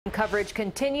Coverage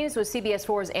continues with CBS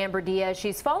 4's Amber Diaz.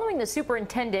 She's following the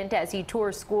superintendent as he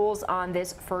tours schools on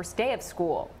this first day of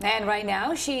school. And right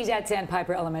now, she's at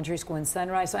Sandpiper Elementary School in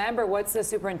Sunrise. So, Amber, what's the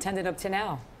superintendent up to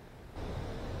now?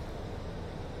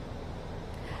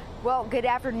 Well, good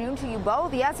afternoon to you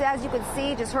both. Yes, as you can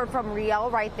see, just heard from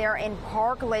Riel right there in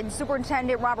Parkland.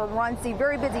 Superintendent Robert Runcie,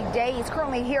 very busy day. He's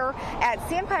currently here at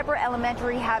Sandpiper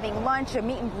Elementary having lunch, a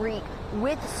meet and greet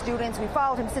with students. We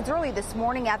followed him since early this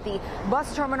morning at the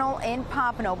bus terminal in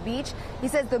Pompano Beach. He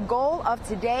says the goal of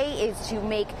today is to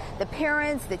make the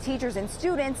parents, the teachers, and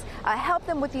students help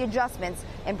them with the adjustments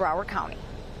in Broward County.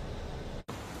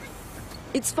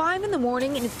 It's 5 in the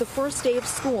morning and it's the first day of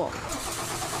school.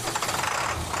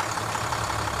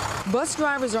 Bus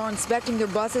drivers are inspecting their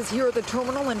buses here at the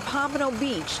terminal in Pompano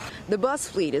Beach. The bus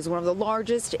fleet is one of the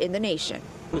largest in the nation.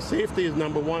 The safety is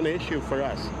 #1 issue for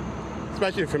us,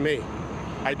 especially for me.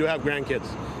 I do have grandkids.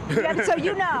 Yeah, so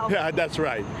you know. Yeah, that's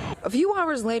right. A few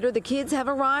hours later, the kids have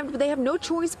arrived, but they have no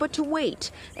choice but to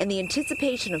wait, and the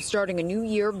anticipation of starting a new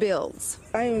year builds.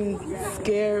 I'm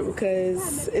scared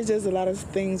because it's just a lot of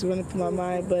things running through my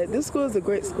mind, but this school is a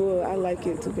great school. I like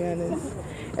it, to be honest,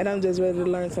 and I'm just ready to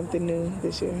learn something new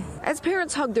this year. As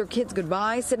parents hug their kids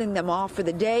goodbye, sending them off for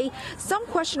the day, some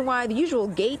question why the usual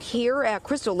gate here at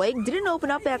Crystal Lake didn't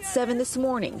open up at 7 this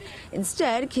morning.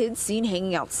 Instead, kids seen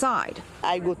hanging outside.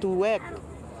 I go to work,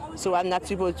 so I'm not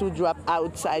supposed to drop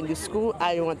outside the school.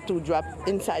 I want to drop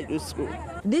inside the school.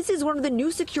 This is one of the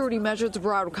new security measures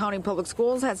Broward County Public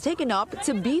Schools has taken up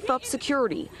to beef up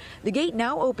security. The gate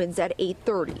now opens at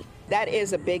 8:30. That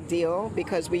is a big deal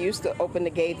because we used to open the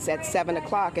gates at 7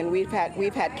 o'clock, and we've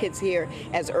had kids here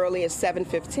as early as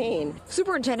 7:15.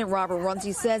 Superintendent Robert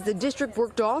Runcie says the district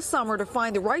worked all summer to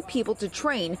find the right people to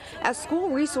train as school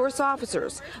resource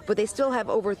officers, but they still have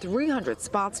over 300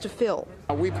 spots to fill.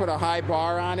 We put a high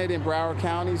bar on it in Broward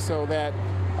County so that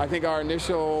I think our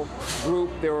initial group,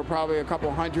 there were probably a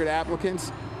couple hundred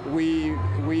applicants. We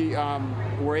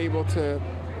were able to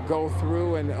go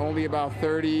through and only about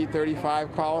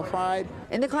 35 qualified.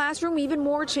 In the classroom, even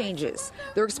more changes.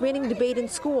 They're expanding debate in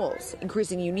schools,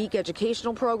 increasing unique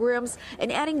educational programs,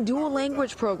 and adding dual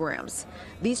language programs.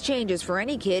 These changes for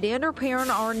any kid and or parent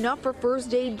are enough for first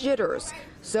day jitters.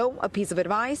 So, a piece of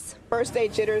advice. First day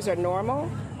jitters are normal.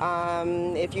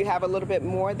 If you have a little bit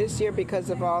more this year because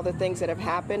of all the things that have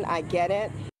happened, I get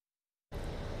it.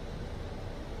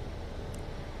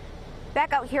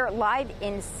 Back out here live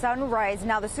in Sunrise.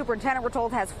 Now the superintendent, we're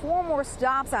told, has 4 more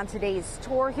stops on today's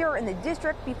tour here in the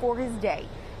district before his day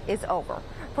is over.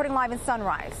 Reporting live in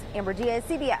Sunrise, Amber Diaz,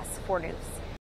 CBS 4 News.